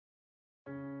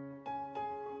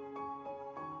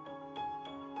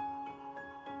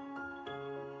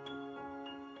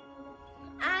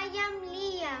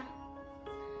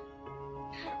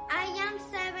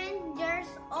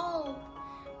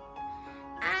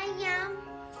am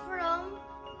from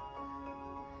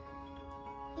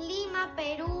Lima,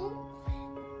 Peru.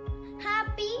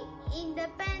 Happy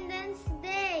Independence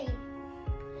Day,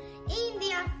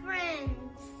 India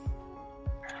friends.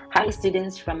 Hi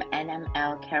students from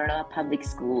NML Kerala Public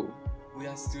School. We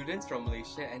are students from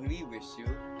Malaysia and we wish you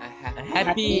a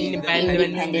Happy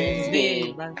Independence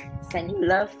Day. Send you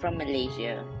love from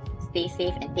Malaysia. Stay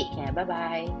safe and take care.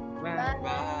 Bye-bye. Bye.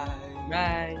 Bye.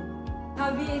 Bye.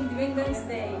 Happy Independence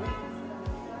Day.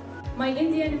 My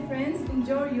Indian friends,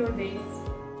 enjoy your days.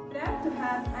 Glad to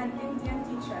have an Indian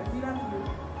teacher. We love you.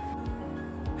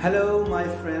 Hello my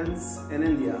friends in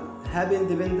India. Happy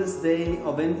Independence Day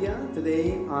of India.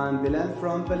 Today I'm Bilal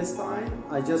from Palestine.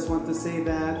 I just want to say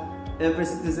that every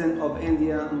citizen of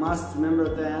India must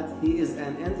remember that he is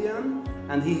an Indian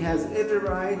and he has every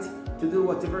right to do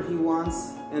whatever he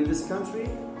wants in this country,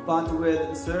 but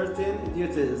with certain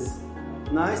duties.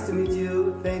 Nice to meet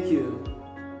you. Thank you.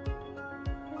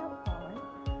 Hello all.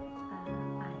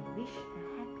 I wish a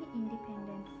happy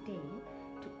Independence Day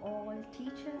to all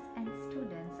teachers and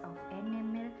students of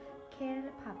NML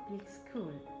Kerala Public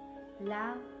School.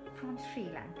 Love from Sri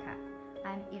Lanka.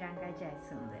 I'm Iranga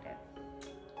Jayasundara.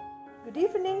 Good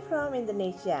evening from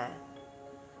Indonesia.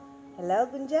 Hello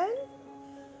Gunjan.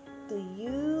 To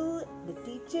you, the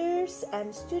teachers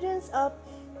and students of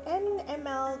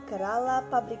NML Kerala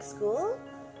Public School,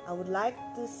 I would like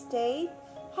to state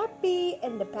Happy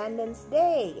Independence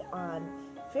Day on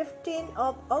 15th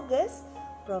of August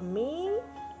from me,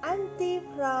 Auntie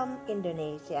from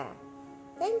Indonesia.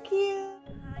 Thank you.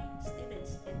 Hi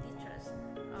students and teachers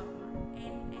of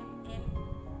NML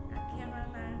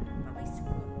Kerala Public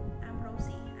School. I'm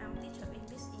Rosie. I'm teacher of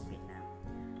English in Vietnam.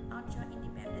 On your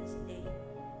Independence Day,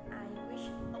 I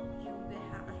wish all of you will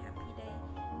have a happy day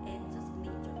and just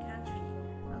lead your country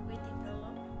will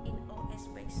develop in all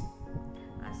aspects,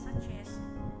 such as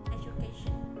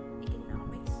education,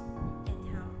 economics, and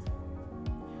health.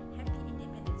 Happy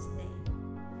Independence Day.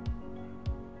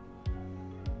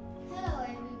 Hello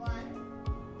everyone.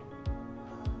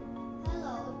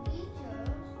 Hello teachers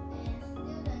and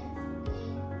students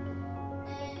in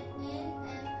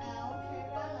NML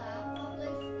Kerala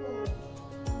Public School.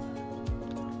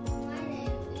 My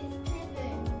name is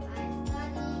Kevin. I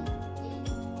study in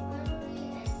primary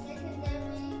and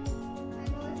secondary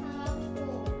Hanoi Halal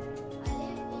School. I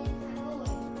live in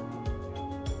Hanoi.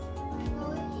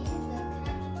 Hanoi is the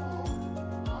capital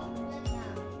of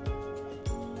Vietnam.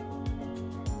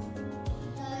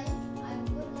 Today, I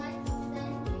would like to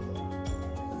send you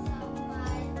some of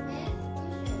my best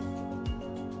wishes.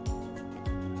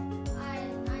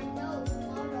 I know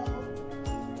tomorrow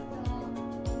is your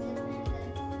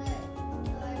Independence Day,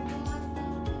 so I brought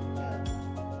this picture.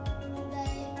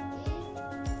 Today is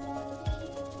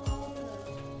 14th August.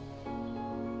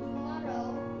 Tomorrow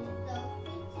is the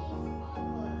 15th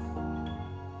August.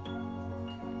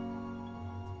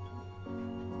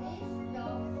 This is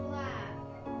your flag.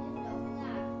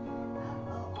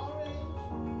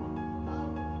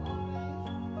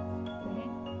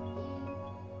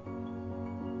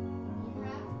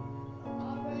 Of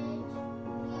orange,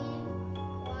 green,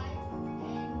 white,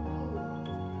 and blue.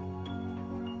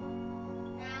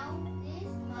 Now, this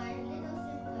is my little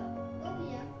sister. Go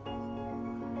here.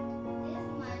 This is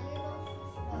my little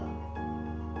sister.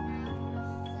 Now,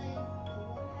 just say the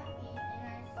word happy, and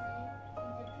I say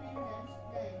Independence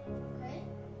Day.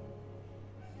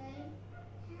 Okay?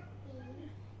 Say happy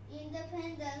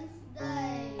Independence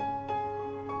Day.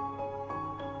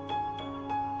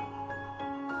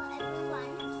 Hello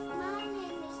everyone, my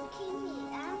name is Kimi.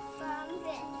 I'm from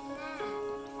Vietnam.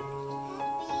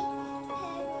 Happy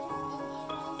Paris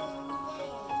Independence Day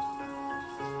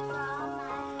from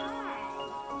my heart.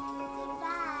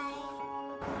 Goodbye.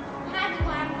 Hi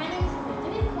everyone, my name is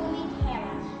Benjamin Komi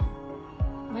Kara.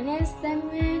 My name is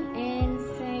Samuel, and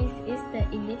since it's the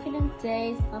Independence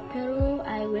Days of Peru,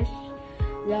 I wish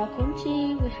your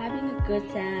country will having a good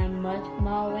time, much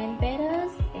more and better,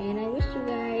 and I wish you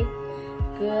guys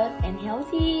good and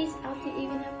healthy after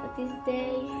even after this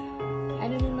day. I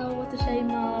don't know what to say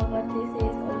more, but this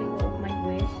is only one my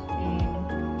wish, and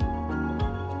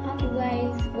hope you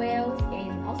guys well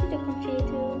and also the country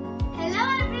too. Hello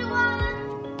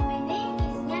everyone, my name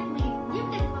is Yasmin. You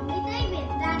can call me David,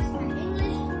 that's my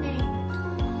English name.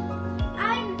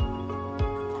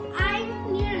 I'm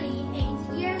nearly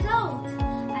 8 years old.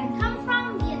 I come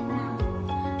from Vietnam.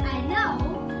 I know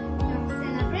you're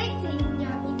celebrating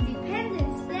your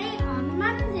Independence Day on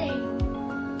Monday.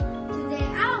 Today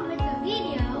I'll make a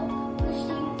video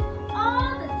wishing all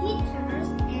the teachers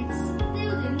and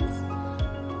students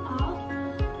of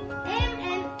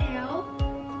MNL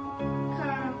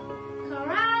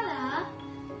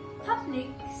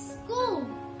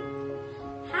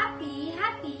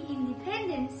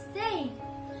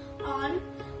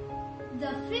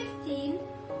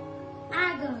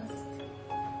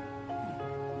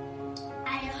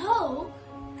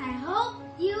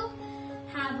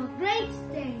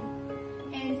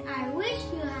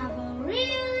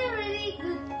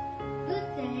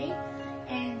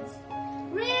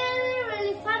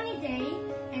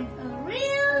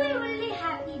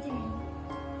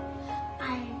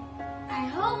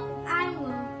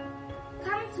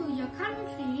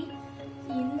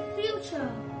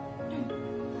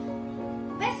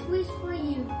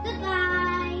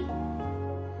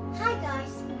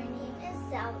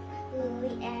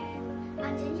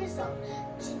So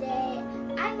today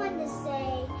I want to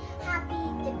say Happy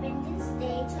Independence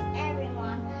Day to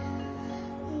everyone.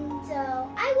 So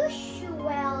I wish you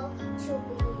well to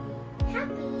be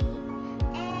happy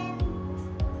and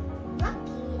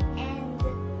lucky and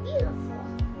beautiful.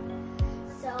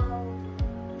 So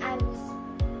I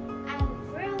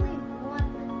really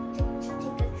wanted to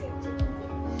take a trip to India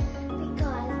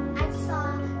because I saw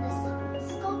the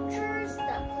sculptures,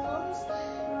 the clothes,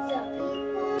 the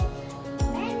people,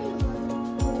 many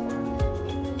wonderful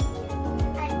in India.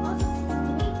 I also see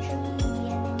nature in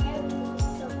India and everything is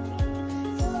so beautiful.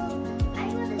 So I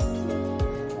want to see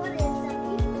what is the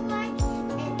people like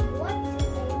and what do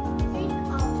they think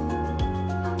of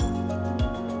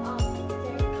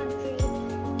their country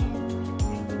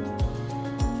and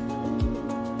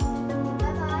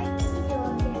bye-bye. See you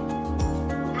again.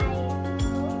 I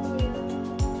hope you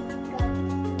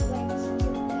went to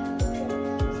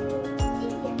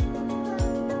India.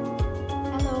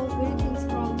 Hello, greetings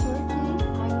from Turkey.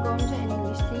 I'm Gonja, an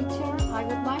English teacher. I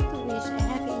would like to wish a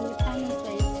happy Independence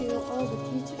Day to all the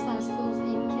teachers and students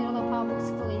in Kerala Public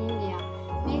School in India.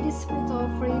 May the spirit of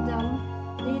freedom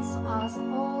leads us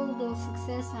all to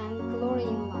success and glory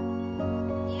in life.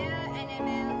 Dear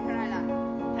NML Kerala,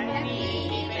 Happy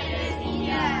Independence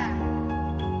India!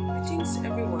 Greetings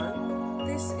everyone,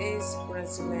 this is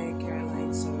Razile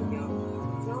Caroline Sorobio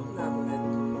from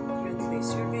Nagaland, currently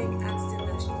serving as the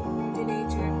National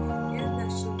Coordinator and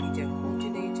National Media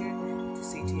Coordinator to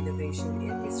City Innovation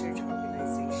and Research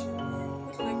Organization.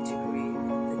 I'd like to greet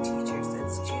the teachers and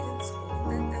students of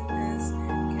NMS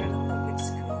Kerala Public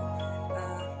School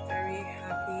a very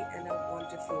happy and a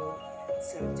wonderful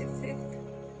 75th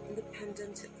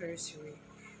Independent Anniversary.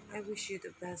 I wish you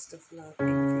the best of luck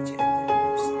in future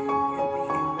endeavors and being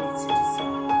a great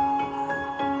citizen.